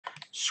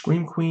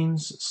Scream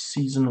Queens,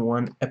 Season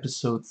 1,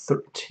 Episode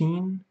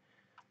 13.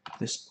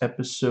 This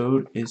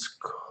episode is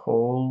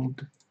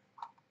called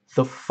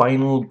The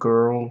Final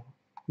Girls.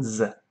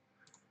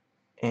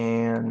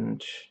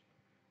 And,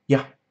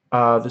 yeah,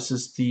 this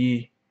is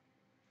the,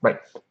 right,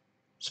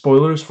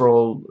 spoilers for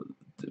all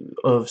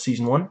of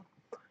Season 1.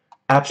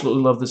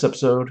 Absolutely love this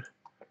episode.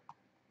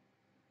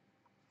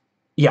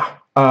 Yeah,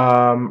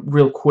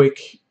 real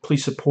quick,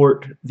 please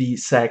support the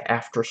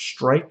SAG-AFTRA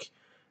strike.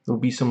 There will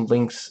be some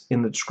links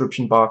in the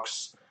description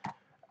box.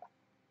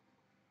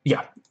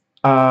 Yeah,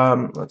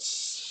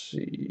 let's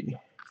see.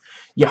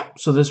 Yeah,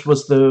 so this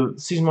was the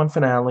Season 1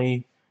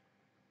 finale.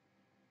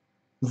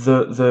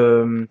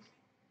 Yeah,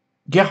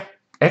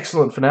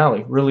 excellent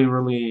finale.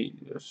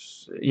 Really,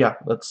 yeah,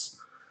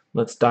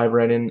 let's dive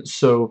right in.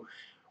 So,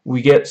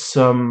 we get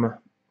some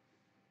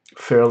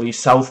fairly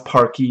South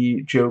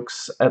Parky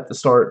jokes at the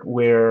start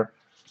where,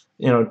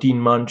 Dean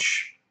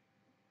Munch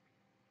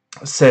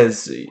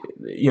says,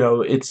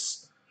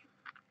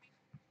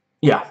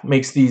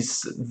 makes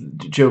these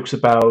jokes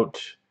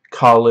about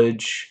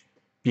college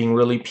being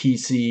really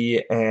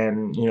PC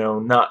and,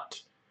 not,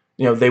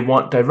 they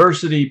want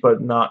diversity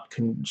but not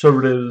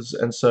conservatives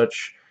and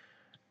such.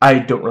 I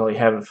don't really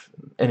have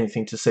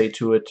anything to say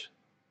to it.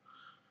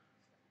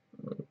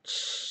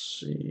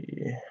 Let's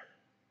see.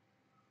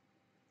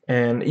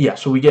 And yeah,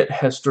 so we get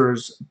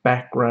Hester's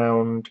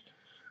background.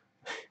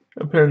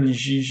 Apparently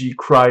Gigi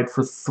cried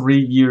for 3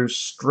 years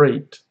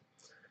straight.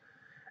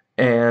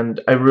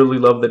 And I really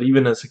love that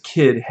even as a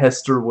kid,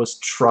 Hester was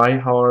try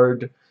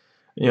hard.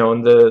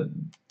 And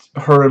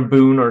her and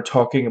Boone are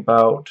talking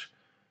about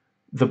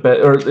the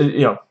best, or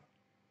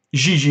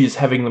Gigi is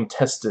having them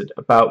tested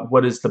about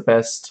what is the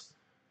best,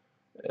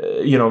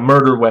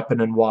 murder weapon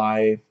and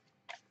why.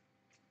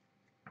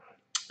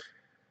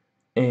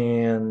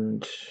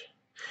 And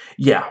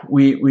yeah,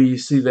 we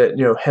see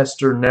that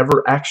Hester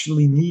never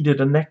actually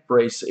needed a neck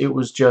brace. It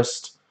was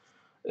just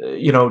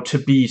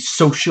to be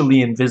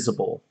socially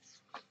invisible.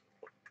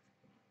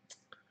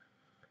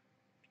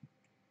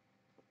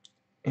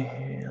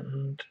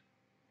 And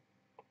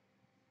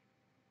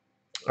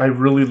I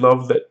really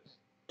love that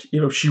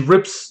she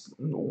rips,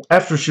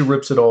 after she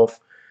rips it off,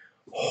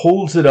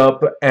 holds it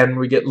up, and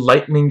we get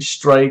lightning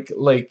strike,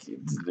 like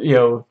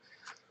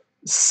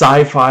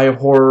sci-fi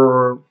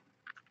horror.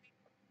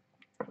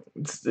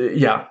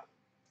 Yeah.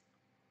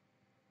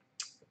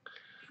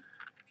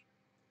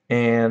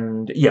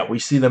 And yeah, we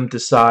see them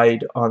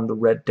decide on the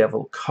Red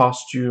Devil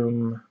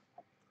costume.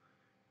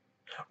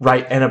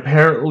 Right, and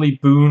apparently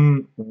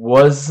Boone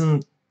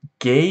wasn't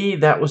gay.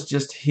 That was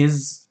just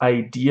his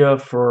idea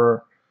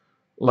for,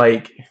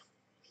 like,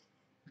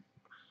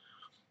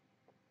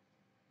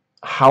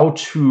 how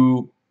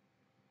to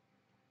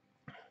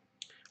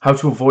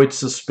avoid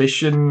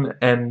suspicion.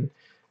 And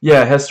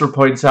yeah, Hester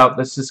points out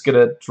that's just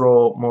gonna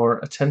draw more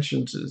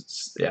attention to,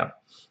 yeah.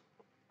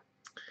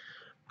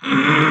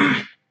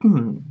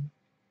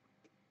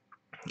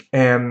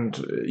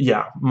 And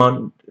yeah,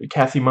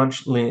 Kathy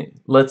Munch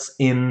lets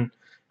in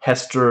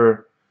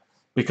Hester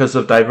because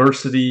of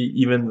diversity,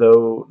 even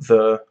though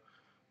the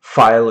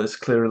file is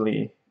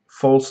clearly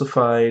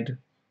falsified.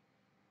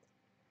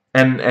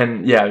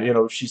 And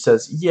yeah, she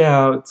says,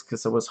 yeah, it's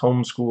because I was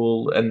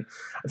homeschooled, and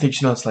I think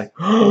she knows, like,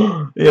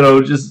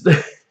 just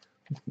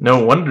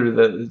no wonder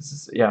that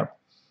it's, yeah.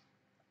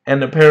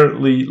 And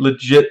apparently,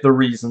 legit, the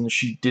reason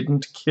she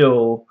didn't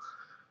kill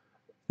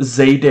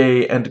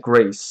Zayday and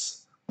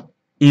Grace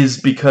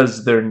is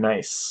because they're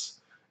nice.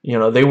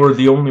 They were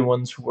the only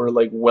ones who were,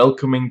 like,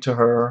 welcoming to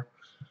her.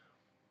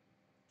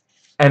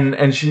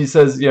 And she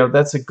says,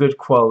 that's a good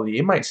quality.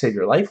 It might save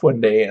your life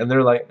one day. And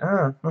they're like,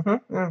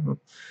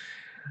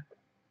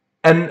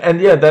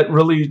 And yeah, that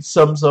really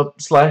sums up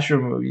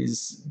slasher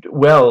movies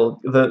well.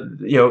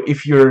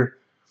 If you're,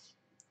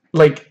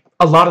 like,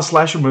 a lot of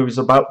slasher movies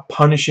are about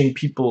punishing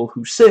people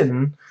who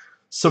sin.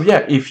 So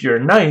yeah, if you're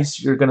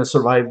nice, you're gonna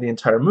survive the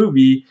entire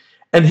movie.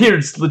 And here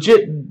it's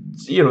legit,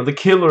 the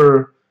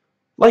killer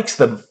likes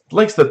them,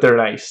 likes that they're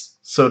nice,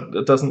 so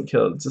it doesn't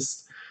kill. It's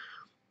just,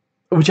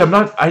 which I'm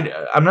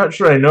not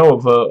sure I know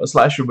of a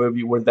slasher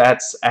movie where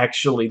that's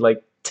actually,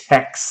 like,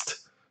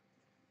 text.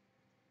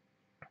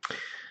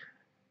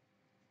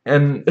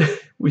 And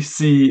we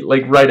see,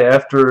 like, right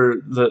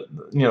after the,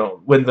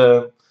 when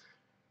the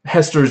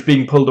Hester's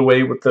being pulled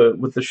away with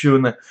the shoe,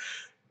 and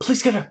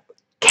please can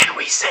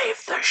we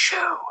save the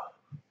shoe?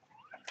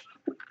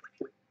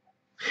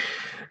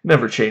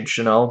 Never change,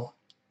 Chanel.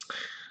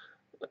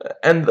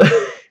 And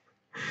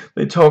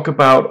they talk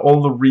about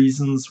all the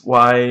reasons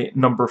why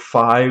number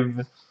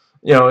 5,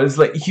 is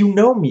like,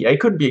 me, I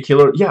couldn't be a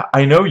killer. Yeah,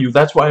 I know you,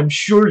 that's why I'm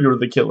sure you're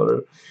the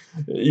killer.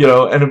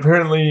 And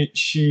apparently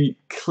she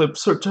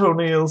clips her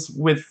toenails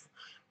with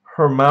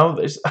her mouth.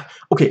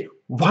 Okay,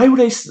 why would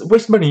I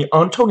waste money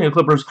on toenail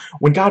clippers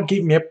when God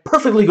gave me a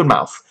perfectly good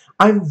mouth?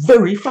 I'm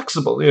very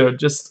flexible,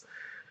 just,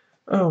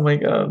 oh my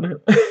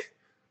god.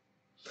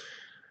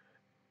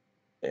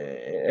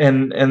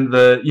 And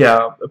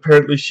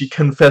apparently she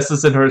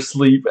confesses in her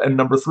sleep, and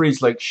number 3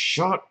 is like,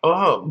 shut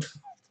up.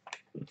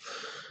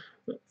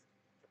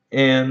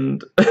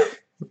 And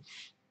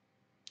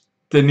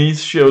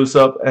Denise shows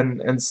up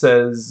and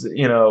says,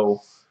 you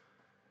know,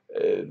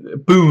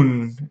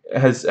 Boone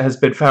has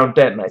been found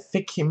dead, and I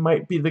think he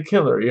might be the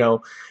killer. You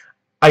know,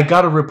 I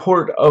got a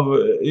report of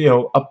you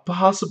know, a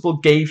possible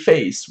gay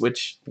face,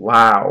 which,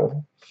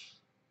 wow.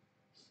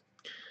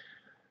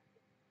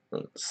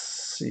 Let's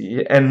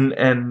see,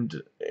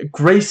 and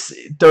Grace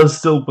does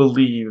still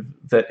believe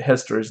that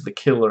Hester is the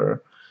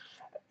killer,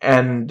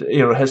 and you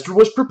know, Hester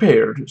was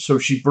prepared, so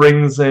she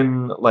brings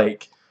in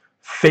like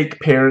fake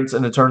parents,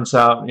 and it turns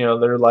out, you know,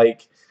 they're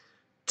like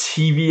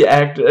TV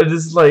actors. It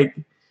is like,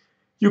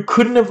 you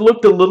couldn't have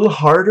looked a little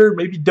harder.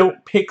 Maybe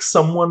don't pick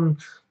someone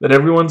that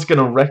everyone's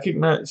gonna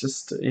recognize.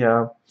 Just,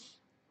 yeah.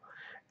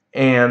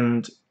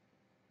 And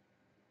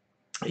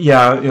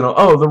yeah, you know,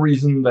 oh, the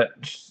reason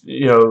that,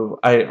 you know,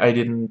 I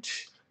didn't,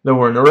 there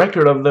weren't a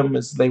record of them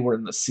is they were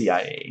in the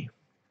CIA.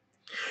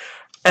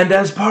 And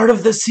as part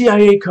of the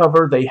CIA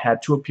cover, they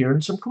had to appear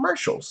in some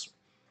commercials.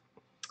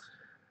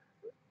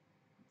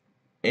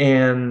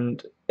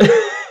 And,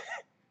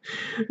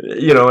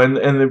 you know,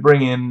 and they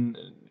bring in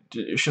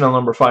Chanel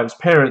number Five's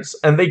parents,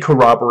 and they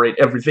corroborate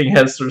everything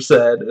Hester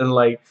said, and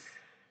like,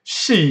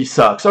 she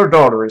sucks. Our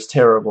daughter is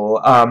terrible.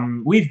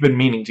 We've been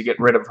meaning to get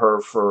rid of her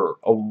for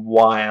a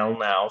while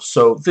now,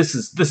 so this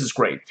is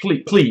great.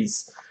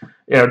 Please,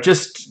 you know,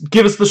 just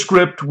give us the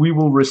script. We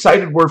will recite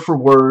it word for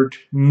word.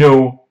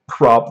 No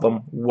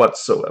problem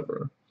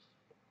whatsoever.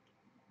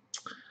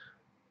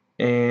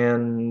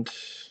 And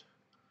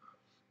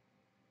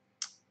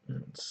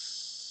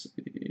let's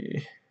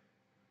see.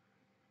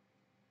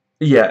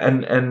 Yeah,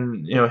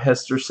 and you know,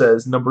 Hester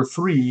says number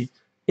 3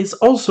 is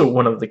also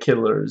one of the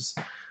killers.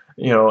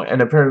 You know,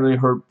 and apparently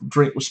her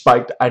drink was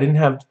spiked. I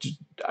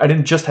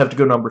didn't just have to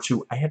go number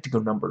 2. I had to go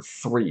number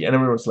 3, and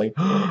everyone's like,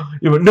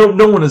 you know,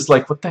 no one is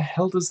like, what the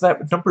hell does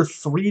that number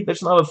 3?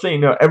 That's not a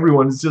thing. No,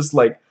 everyone's just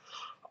like,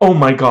 oh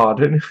my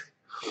god, and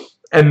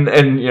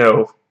you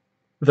know,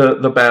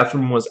 the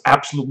bathroom was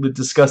absolutely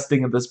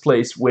disgusting in this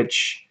place,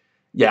 which,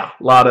 yeah,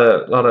 a lot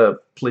of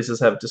places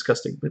have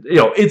disgusting, but you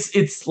know,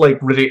 it's like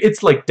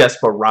it's like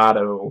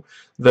Desperado,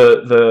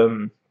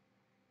 the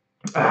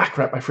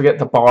crap, I forget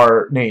the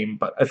bar name,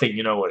 but I think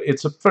you know what,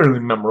 it's a fairly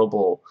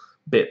memorable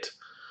bit.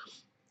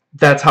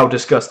 That's how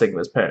disgusting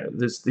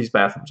these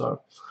bathrooms are.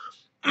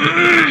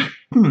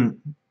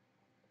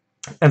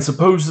 And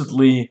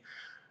supposedly,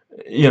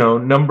 you know,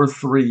 number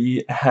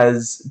 3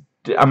 has,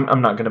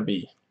 I'm not going to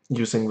be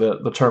using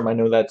the term, I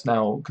know that's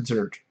now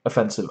considered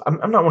offensive.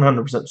 I'm not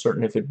 100%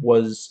 certain if it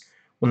was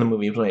when the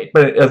movie was made,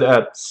 but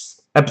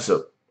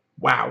episode,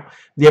 wow,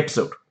 the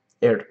episode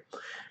aired.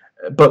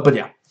 But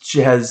yeah,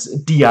 she has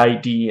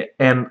DID,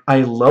 and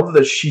I love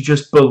that she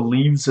just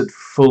believes it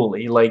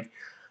fully. Like,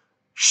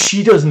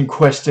 she doesn't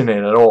question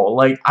it at all.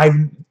 Like,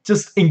 I'm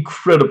just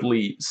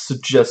incredibly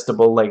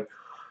suggestible. Like,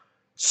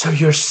 so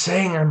you're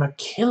saying I'm a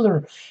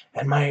killer,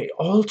 and my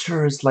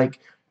altar is like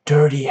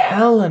dirty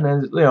hell,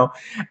 and you know.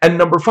 And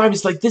number 5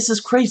 is like, this is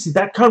crazy.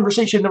 That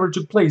conversation never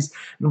took place.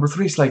 Number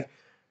 3 is like,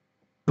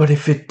 but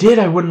if it did,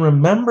 I wouldn't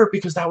remember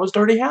because that was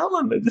dirty hell,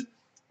 and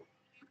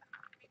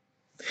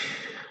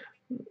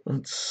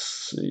let's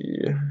see.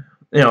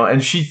 You know,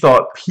 and she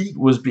thought Pete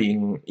was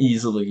being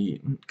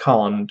easily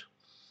conned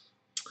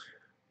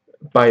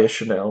by a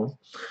Chanel.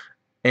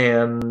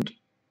 And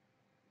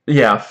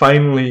yeah,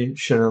 finally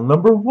Chanel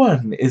number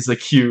 1 is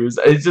accused.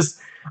 It's just,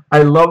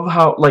 I love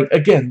how, like,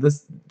 again,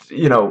 this,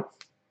 you know,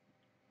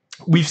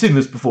 we've seen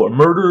this before.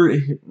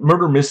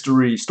 Murder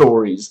mystery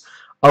stories,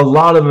 a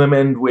lot of them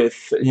end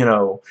with, you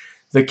know,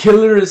 the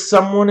killer is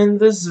someone in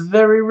this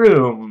very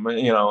room,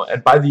 you know,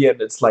 and by the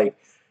end it's like,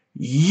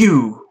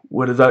 you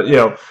would have done, you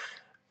know.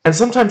 And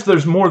sometimes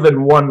there's more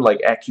than one,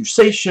 like,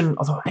 accusation,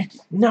 although,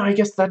 no, I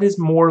guess that is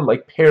more,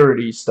 like,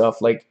 parody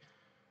stuff, like,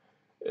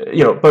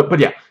 you know, but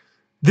yeah.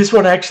 This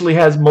one actually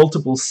has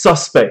multiple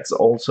suspects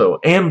also,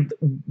 and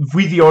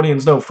we, the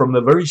audience, know from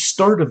the very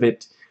start of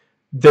it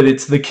that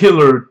it's the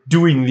killer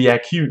doing the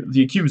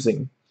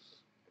accusing.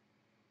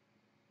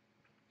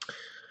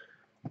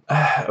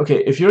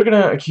 Okay, if you're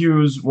gonna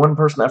accuse one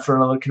person after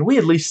another, can we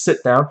at least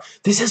sit down?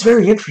 This is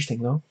very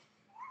interesting, though.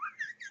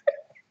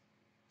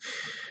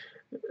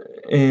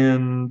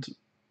 And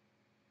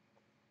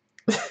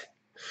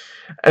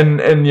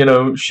you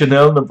know,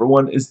 Chanel number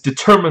 1 is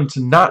determined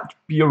to not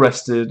be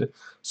arrested,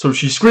 so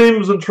she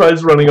screams and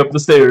tries running up the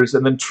stairs,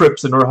 and then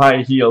trips in her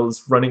high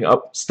heels running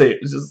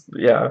upstairs. Just,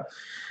 yeah.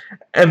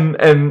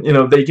 And you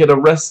know, they get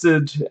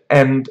arrested,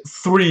 and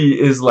 3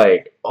 is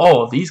like,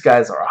 oh, these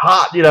guys are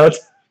hot, you know.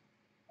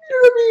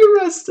 You're being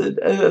arrested,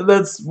 and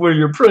that's where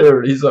your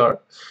priorities are.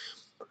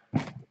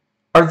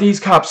 Are these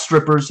cops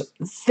strippers?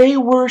 They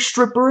were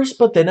strippers,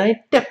 but then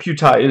I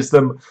deputized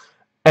them,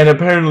 and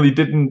apparently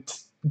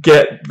didn't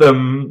get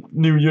them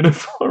new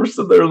uniforms,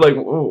 so they're like,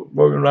 oh,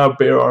 walking around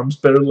bare arms,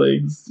 bare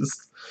legs,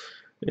 just,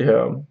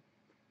 yeah.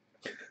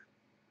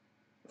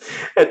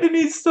 And then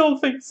he still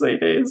thinks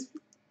it is.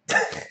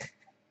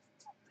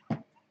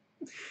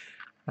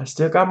 I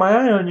still got my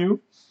eye on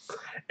you.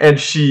 And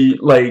she,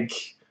 like,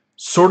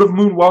 sort of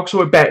moonwalks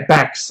away,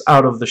 backs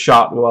out of the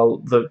shot while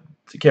the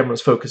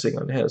camera's focusing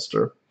on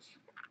Hester.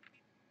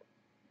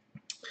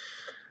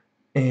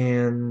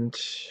 And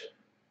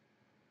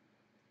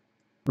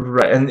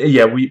right, and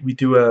yeah, we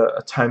do a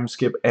time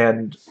skip,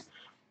 and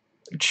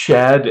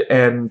Chad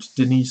and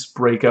Denise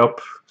break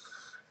up.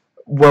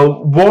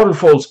 Well,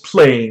 Waterfall's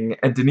playing,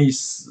 and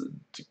Denise,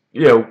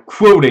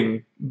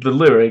 quoting the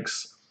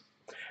lyrics,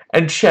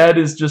 and Chad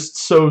is just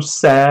so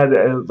sad,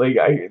 and like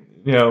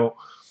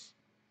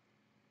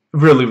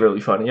really, really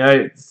funny.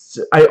 I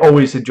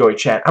always enjoy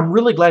Chad. I'm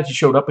really glad he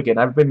showed up again.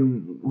 I've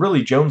been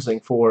really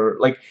jonesing for,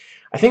 like,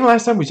 I think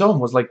last time we saw him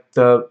was like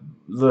the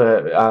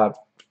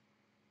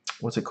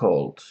what's it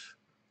called?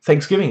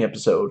 Thanksgiving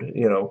episode,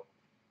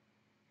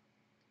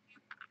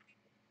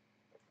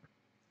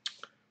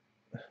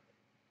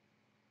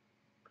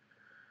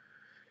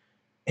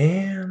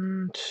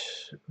 And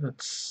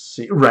let's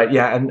see. Right,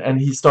 yeah, and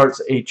he starts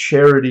a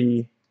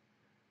charity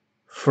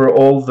for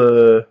all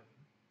the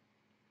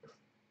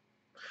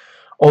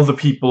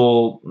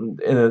people,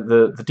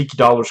 the Tiki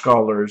Dollar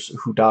Scholars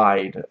who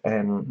died,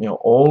 and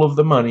all of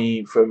the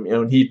money from,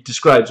 he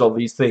describes all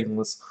these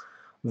things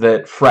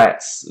that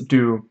frats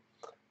do.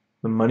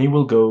 The money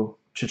will go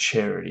to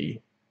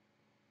charity.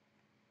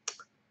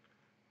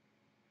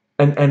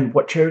 And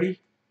what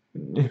charity?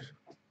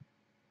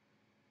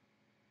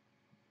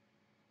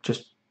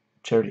 Just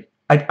charity.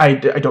 I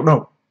don't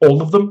know.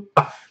 All of them?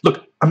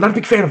 Look, I'm not a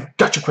big fan of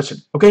gotcha question,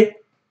 okay?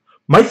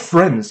 My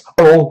friends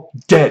are all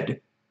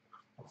dead.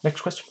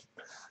 Next question.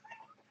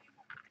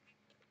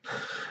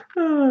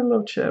 Oh, I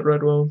love Chad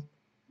Redwell.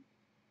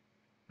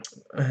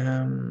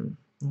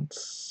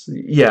 Let's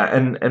see. Yeah,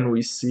 and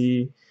we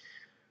see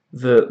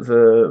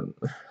the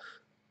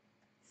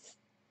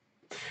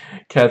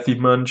Kathy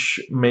Munch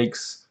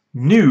makes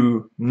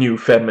new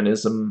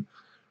feminism,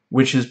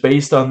 which is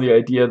based on the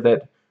idea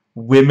that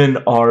women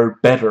are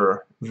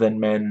better than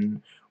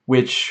men,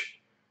 which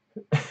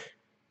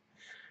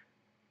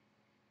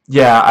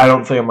yeah, I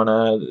don't think I'm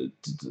gonna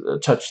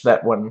touch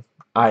that one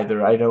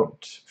either. I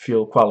don't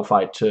feel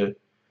qualified to.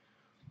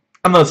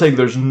 I'm not saying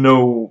there's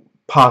no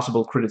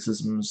possible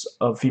criticisms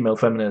of female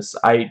feminists.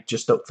 I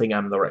just don't think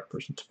I'm the right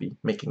person to be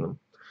making them.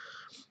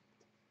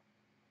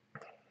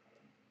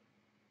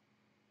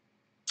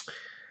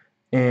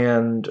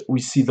 And we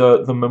see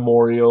the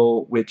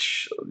memorial,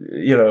 which,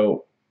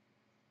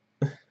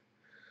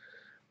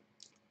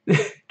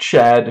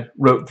 Chad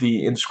wrote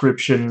the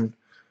inscription,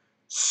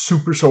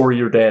 "Super sorry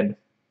you're dead.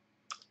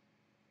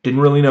 Didn't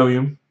really know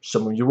you.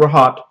 Some of you were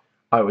hot.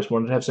 I always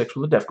wanted to have sex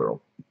with a deaf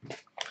girl."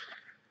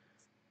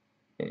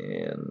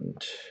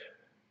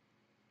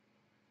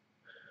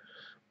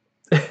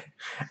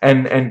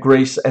 And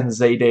Grace and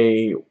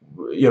Zayday,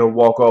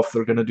 walk off.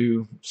 They're gonna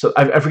do so.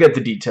 I forget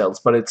the details,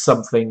 but it's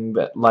something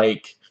that,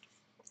 like,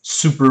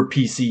 super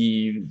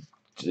PC.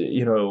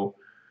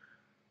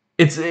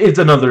 It's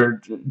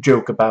another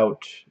joke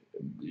about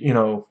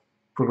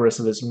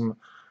progressivism.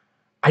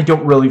 I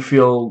don't really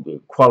feel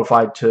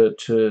qualified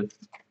to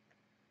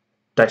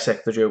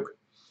dissect the joke.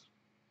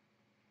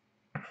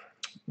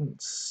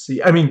 Let's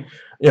see. I mean,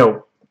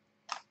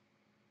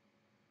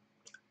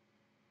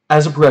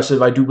 as a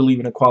progressive, I do believe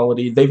in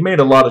equality. They've made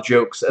a lot of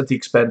jokes at the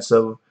expense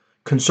of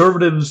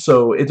conservatives,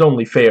 so it's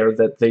only fair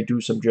that they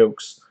do some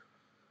jokes.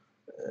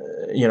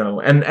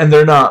 And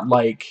they're not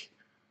like,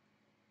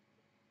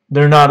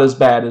 they're not as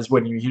bad as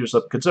when you hear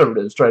some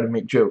conservatives try to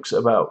make jokes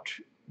about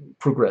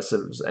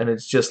progressives, and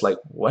it's just like,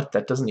 what?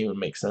 That doesn't even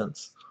make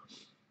sense.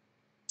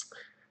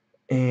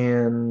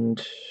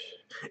 And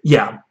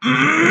yeah.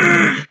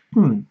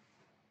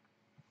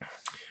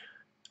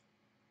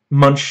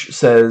 Munch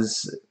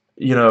says,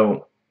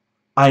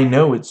 I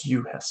know it's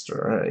you,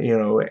 Hester,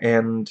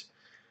 and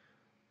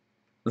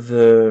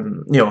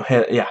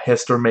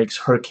Hester makes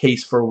her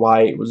case for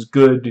why it was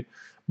good.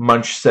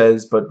 Munch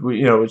says, but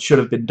it should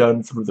have been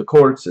done through the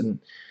courts, and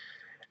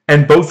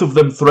both of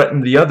them threaten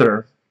the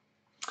other.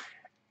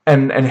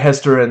 And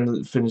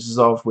Hester finishes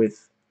off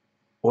with,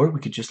 or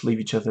we could just leave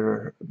each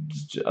other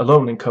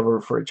alone and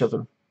cover for each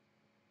other.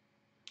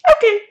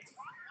 Okay.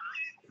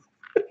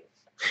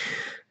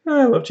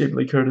 I love Jamie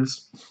Lee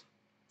Curtis.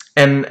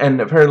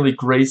 And apparently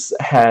Grace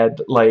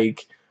had,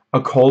 like,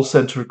 a call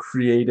center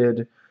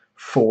created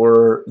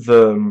for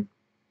the,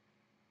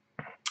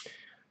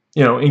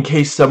 in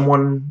case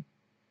someone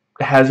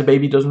has a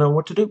baby, doesn't know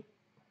what to do.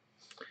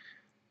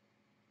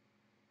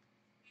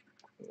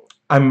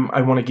 I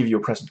want to give you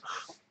a present.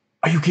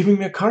 Are you giving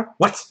me a car?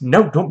 What?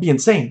 No, don't be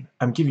insane.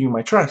 I'm giving you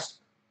my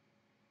trust.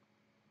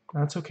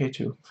 That's okay,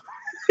 too.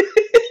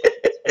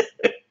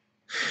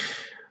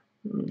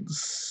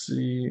 Let's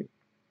see.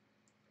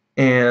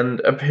 And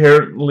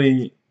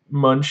apparently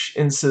Munch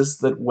insists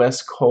that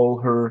Wes call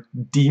her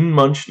Dean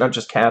Munch, not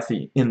just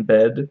Kathy, in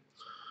bed.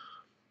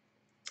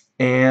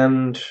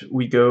 And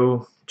we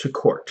go to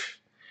court.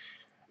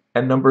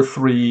 And number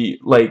 3,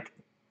 like,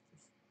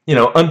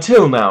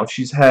 until now,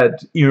 she's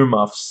had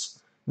earmuffs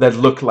that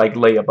look like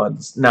Leia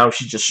buns. Now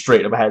she just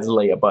straight up has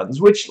Leia buns,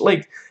 which,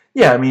 like,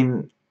 yeah, I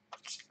mean,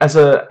 as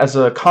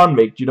a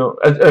convict,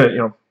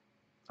 a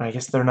I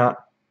guess they're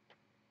not.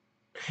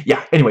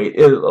 Yeah, anyway,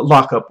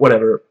 lockup,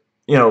 whatever.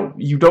 You know,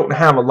 you don't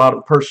have a lot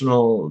of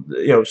personal,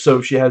 you know,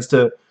 so she has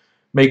to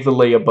make the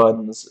Leia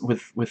buns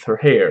with her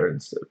hair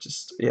and stuff.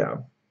 Just, yeah.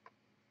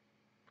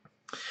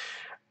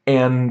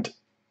 And,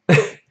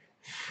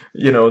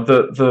 you know,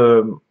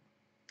 the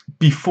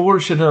before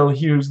Chanel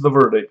hears the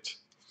verdict,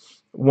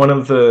 one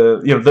of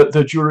the, you know,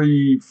 the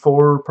jury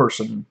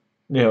four-person,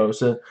 you know,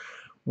 said,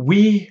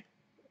 we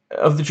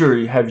of the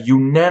jury have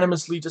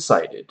unanimously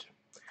decided.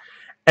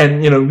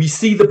 And, you know, we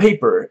see the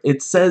paper.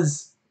 It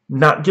says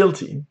not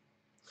guilty.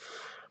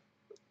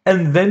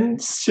 And then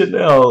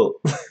Chanel,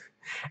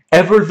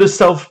 ever the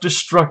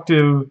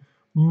self-destructive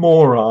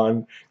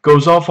moron,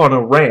 goes off on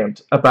a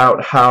rant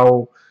about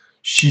how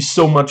she's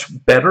so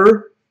much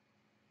better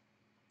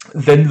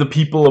than the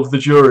people of the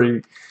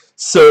jury.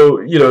 So,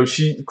 you know,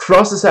 she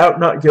crosses out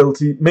not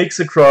guilty, makes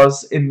a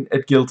cross in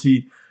at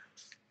guilty.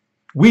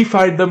 We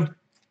find them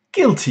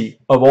guilty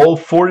of all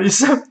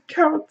 47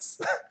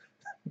 counts.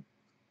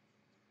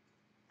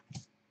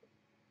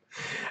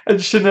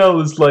 And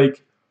Chanel is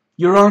like,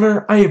 Your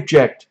Honor, I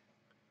object.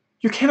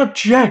 You can't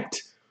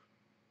object.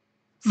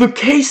 The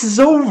case is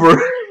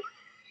over.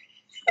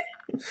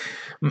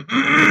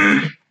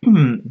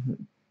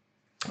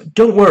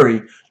 Don't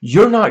worry.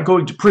 You're not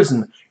going to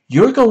prison.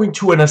 You're going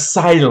to an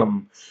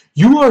asylum.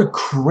 You are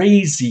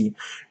crazy.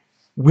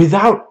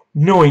 Without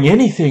knowing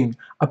anything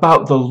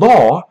about the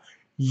law,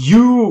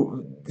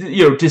 you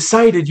know,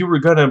 decided you were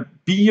going to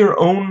be your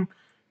own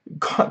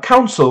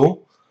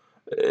counsel.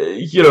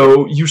 You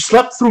know, you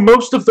slept through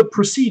most of the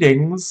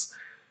proceedings.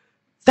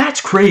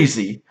 That's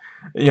crazy.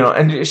 You know,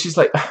 and she's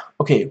like,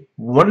 okay,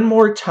 one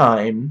more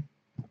time.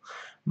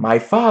 My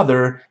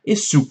father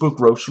is super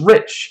gross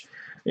rich.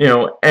 You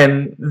know,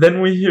 and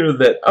then we hear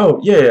that, oh,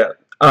 yeah,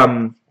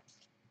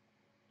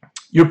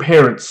 your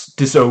parents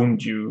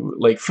disowned you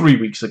like 3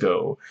 weeks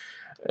ago.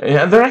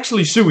 And they're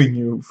actually suing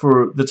you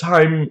for the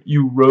time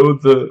you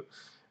rode the,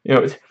 you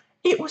know,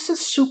 it was a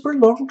super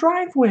long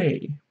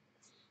driveway.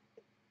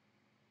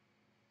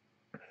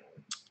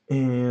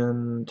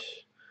 And,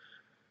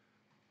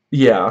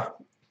 yeah,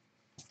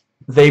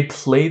 they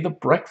play the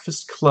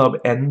Breakfast Club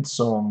end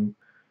song,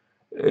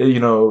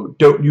 you know,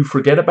 Don't You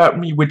Forget About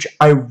Me, which,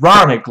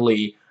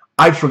 ironically,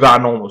 I've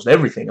forgotten almost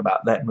everything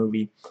about that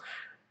movie.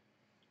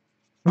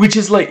 Which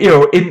is like, you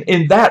know,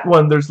 in that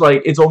one, there's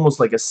like, it's almost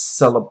like a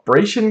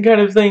celebration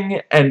kind of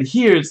thing, and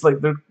here it's like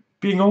they're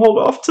being hauled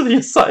off to the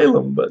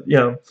asylum, but, you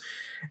know,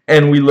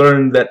 and we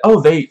learn that,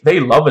 oh, they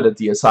love it at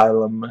the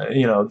asylum,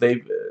 you know,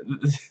 they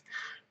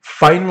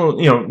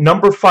finally, you know,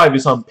 number 5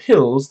 is on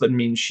pills, that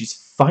means she's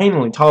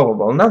finally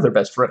tolerable, now they're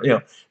best friends, you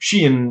know,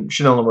 she and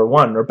Chanel number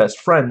 1 are best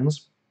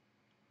friends,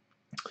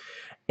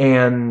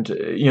 and,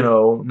 you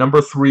know,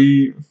 number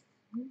 3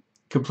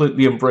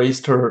 completely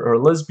embraced her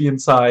lesbian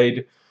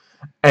side,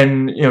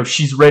 and, you know,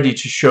 she's ready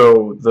to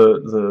show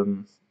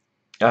the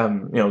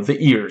you know, the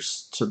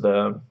ears to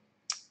the,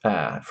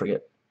 I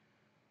forget,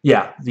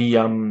 yeah,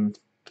 the,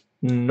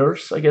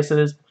 nurse, I guess it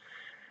is,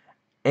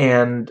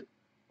 and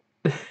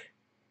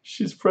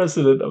she's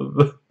president of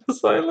the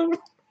asylum,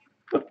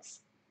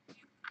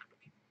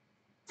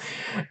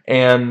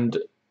 and,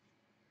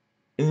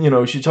 you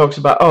know, she talks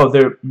about, oh,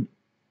 the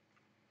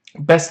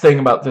best thing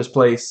about this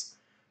place,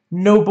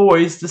 no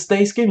boys to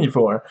stay skinny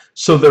for.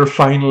 So they're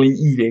finally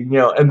eating, you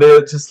know, and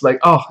they're just like,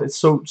 oh, it's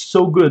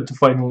so good to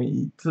finally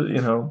eat,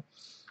 you know.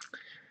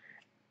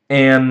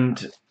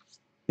 And,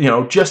 you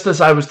know, just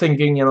as I was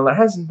thinking, you know, there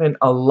hasn't been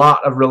a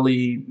lot of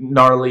really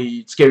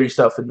gnarly, scary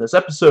stuff in this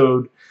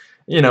episode.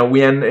 You know,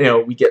 we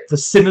get the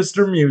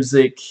sinister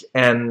music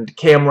and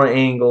camera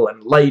angle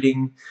and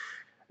lighting.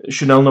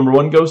 Chanel number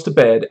 1 goes to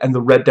bed, and the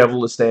Red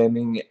Devil is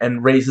standing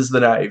and raises the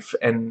knife,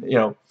 and, you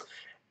know,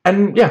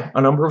 and yeah,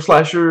 a number of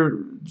slashers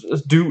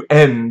do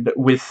end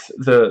with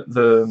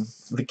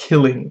the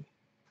killing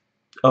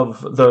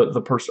of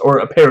the person, or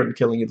apparent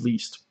killing at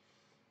least.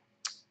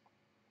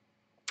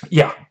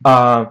 Yeah,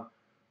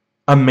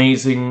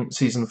 amazing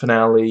season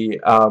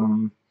finale.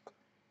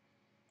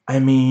 I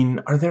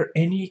mean, are there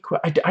any?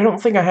 I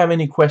don't think I have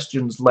any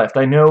questions left.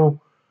 I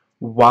know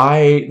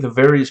why the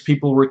various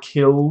people were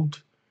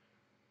killed.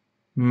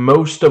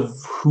 Most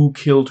of who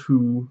killed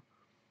who.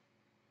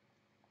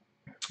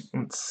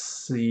 Let's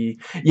see.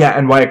 Yeah,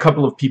 and why a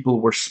couple of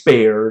people were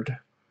spared.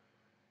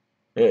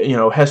 You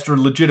know, Hester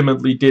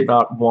legitimately did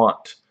not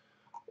want,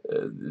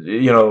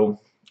 you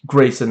know,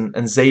 Grace and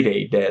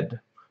Zayday dead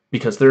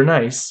because they're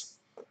nice.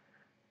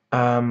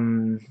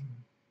 Yeah,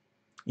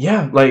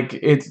 like,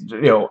 it's,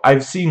 you know,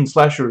 I've seen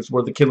slashers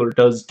where the killer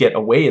does get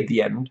away at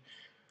the end,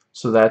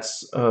 so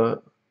that's a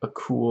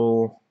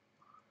cool.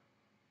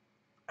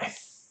 I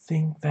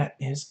think that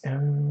is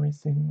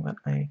everything that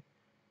I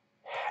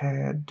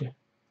had.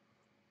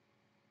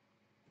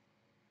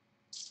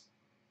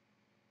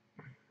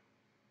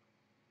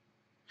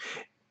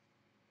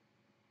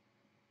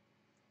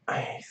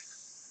 I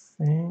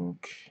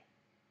think.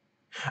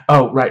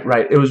 Oh,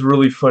 right. It was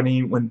really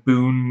funny when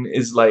Boone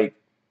is like,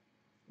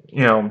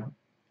 you know,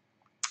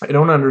 I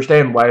don't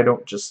understand why I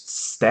don't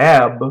just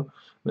stab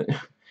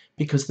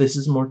because this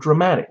is more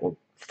dramatic. Well,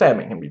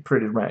 stabbing can be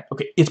pretty dramatic.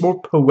 Okay, it's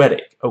more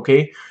poetic,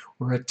 okay?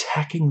 We're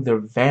attacking their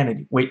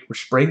vanity. Wait, we're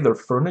spraying their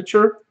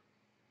furniture?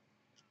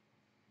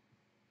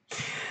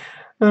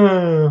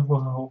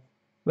 Wow.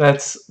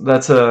 That's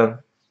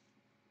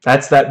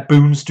that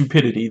boon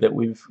stupidity that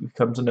we've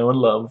come to know and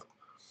love.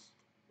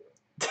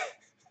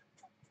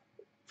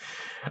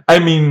 I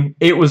mean,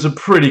 it was a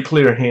pretty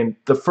clear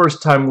hint. The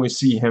first time we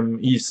see him,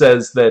 he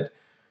says that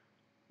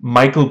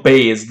Michael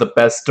Bay is the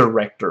best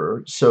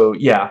director. So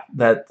yeah,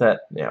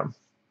 yeah.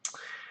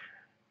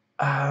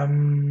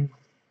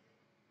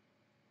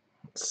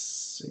 Let's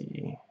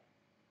see.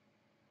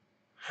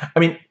 I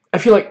mean, I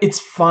feel like it's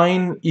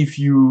fine if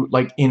you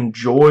like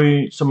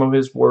enjoy some of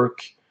his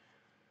work.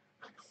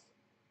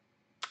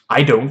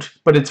 I don't,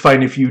 but it's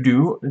fine if you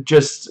do.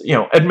 Just, you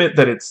know, admit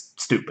that it's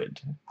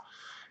stupid.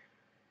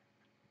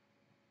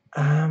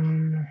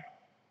 I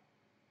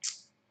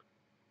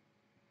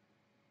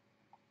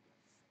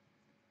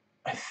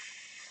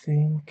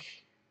think...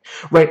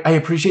 Right, I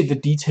appreciate the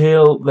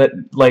detail that,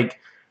 like,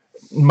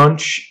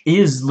 Munch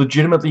is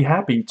legitimately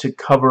happy to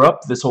cover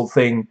up this whole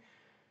thing.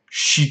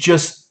 She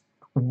just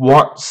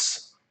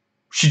wants...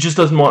 She just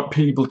doesn't want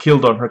people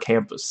killed on her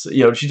campus.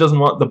 You know, she doesn't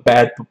want the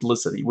bad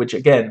publicity, which,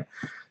 again,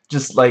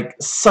 just, like,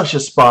 such a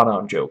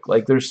spot-on joke.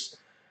 Like, there's...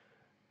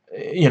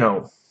 You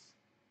know...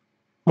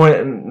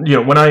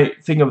 when I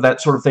think of that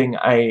sort of thing,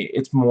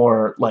 it's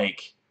more,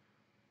 like,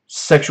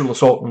 sexual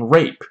assault and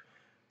rape.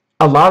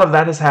 A lot of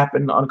that has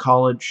happened on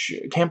college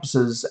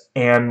campuses,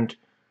 and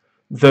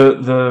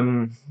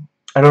the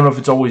I don't know if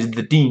it's always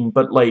the dean,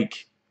 but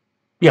like,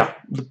 yeah,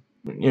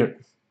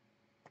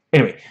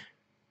 anyway,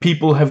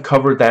 people have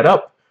covered that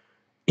up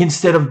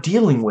instead of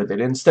dealing with it,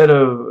 instead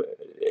of,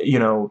 you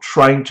know,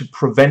 trying to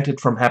prevent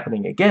it from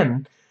happening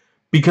again,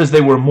 because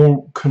they were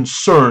more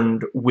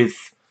concerned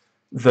with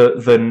the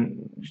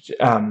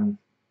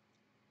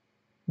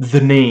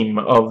name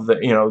of the,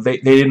 you know, they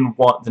didn't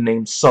want the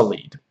name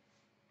sullied.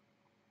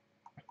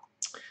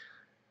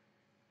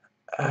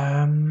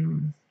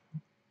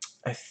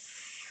 I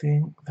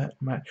think that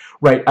might...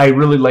 Right, I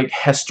really like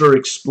Hester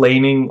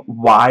explaining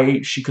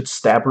why she could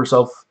stab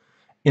herself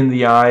in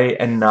the eye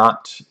and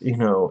not, you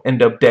know,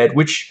 end up dead,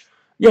 which,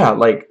 yeah,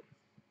 like,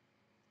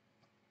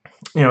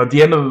 you know, at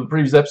the end of the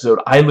previous episode,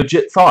 I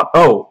legit thought,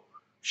 oh,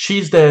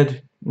 she's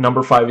dead,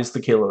 number 5 is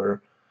the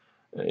killer,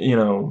 you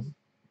know.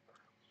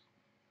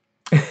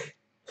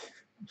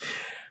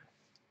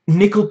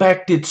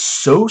 Nickelback did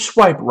so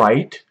swipe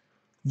right,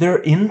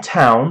 they're in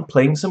town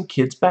playing some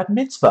kid's bat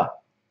mitzvah.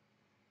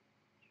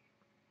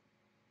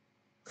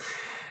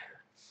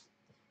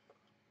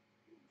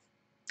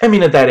 I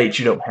mean, at that age,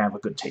 you don't have a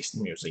good taste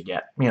in music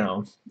yet, you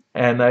know.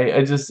 And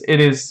I just, it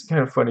is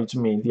kind of funny to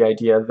me, the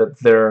idea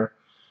that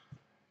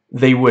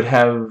they would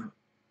have,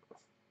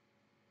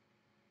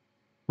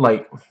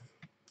 like,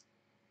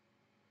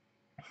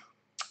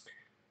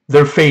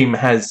 their fame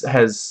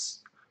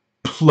has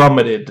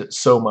plummeted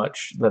so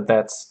much that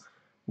that's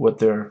what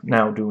they're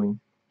now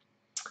doing.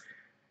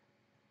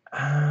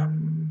 I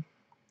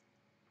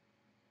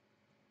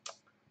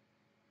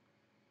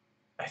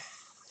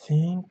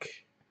think...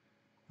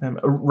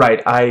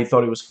 right, I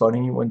thought it was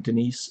funny when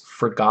Denise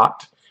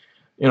forgot.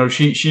 You know,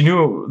 she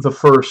knew the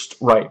first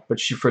right, but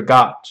she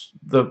forgot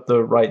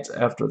the rights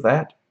after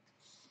that.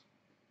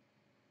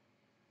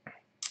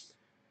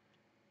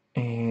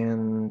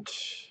 And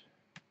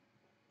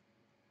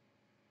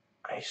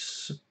I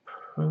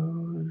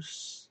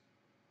suppose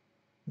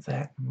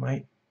that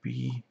might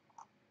be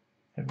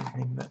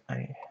everything that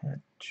I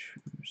had to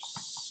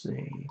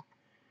say.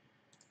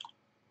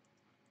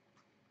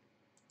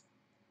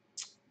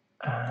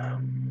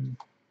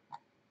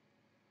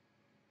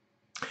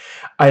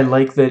 I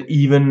like that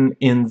even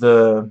in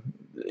the,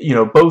 you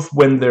know, both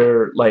when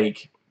they're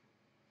like,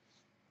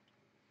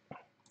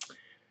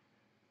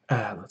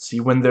 let's see,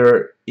 when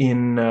they're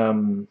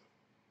in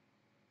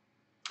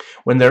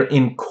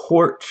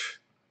court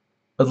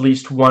at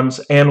least once,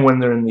 and when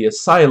they're in the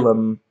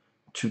asylum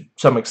to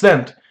some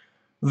extent,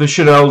 the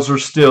Chanels are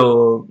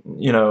still,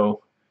 you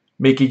know,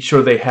 making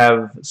sure they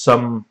have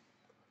some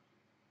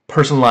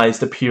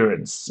personalized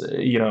appearance,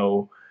 you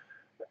know,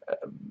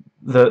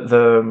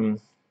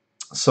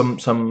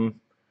 some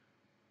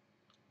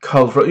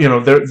color, you know,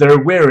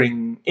 they're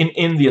wearing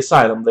in the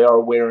asylum, they are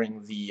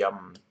wearing the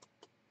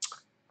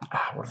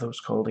what are those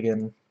called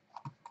again?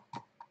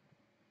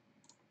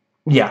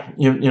 Yeah,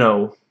 you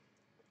know,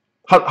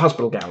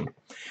 hospital gown.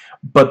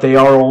 But they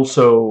are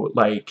also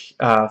like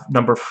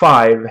number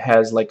 5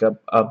 has like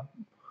a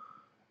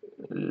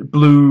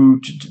blue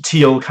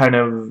teal kind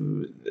of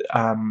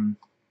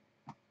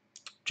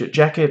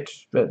jacket,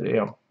 but you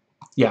know,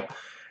 yeah.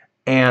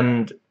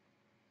 And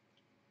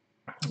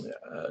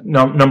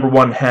number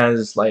 1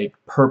 has like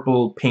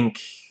purple pink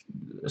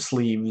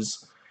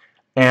sleeves,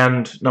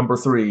 and number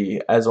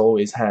 3, as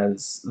always,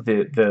 has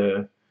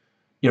the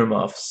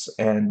earmuffs,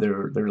 and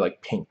they're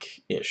like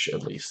pink-ish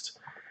at least.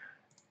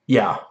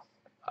 Yeah.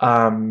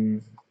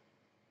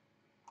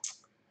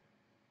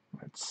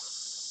 Let's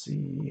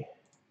see.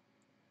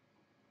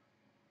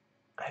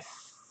 I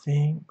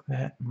think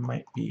that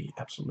might be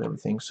absolutely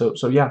everything. So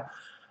yeah.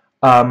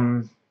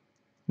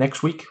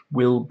 Next week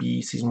will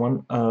be season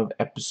 1 of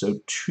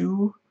episode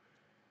 2,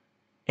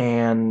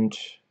 and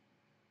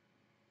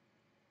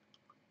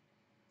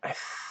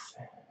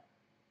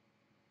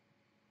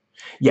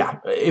yeah,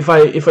 if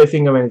I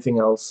think of anything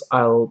else,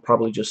 I'll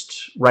probably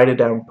just write it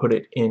down, put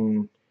it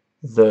in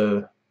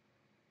the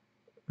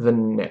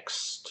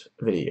next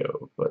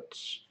video. But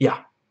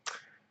yeah,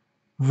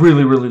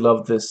 really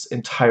loved this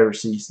entire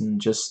season.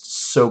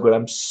 Just so good.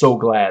 I'm so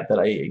glad that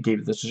I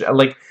gave this a shot.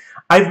 Like,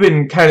 I've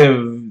been kind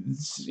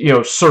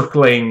of,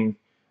 circling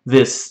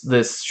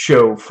this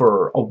show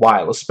for a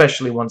while,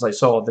 especially once I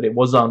saw that it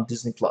was on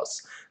Disney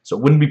Plus. So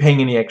wouldn't be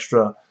paying any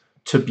extra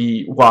to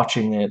be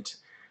watching it.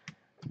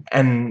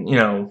 And,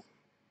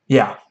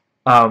 yeah.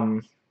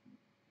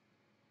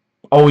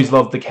 Always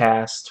loved the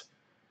cast,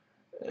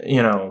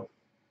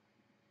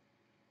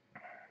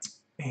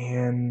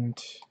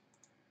 and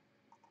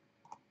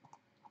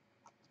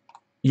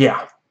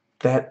yeah,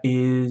 that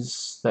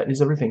is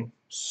everything.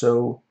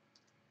 So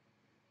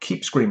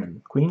keep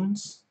screaming,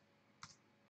 Queens.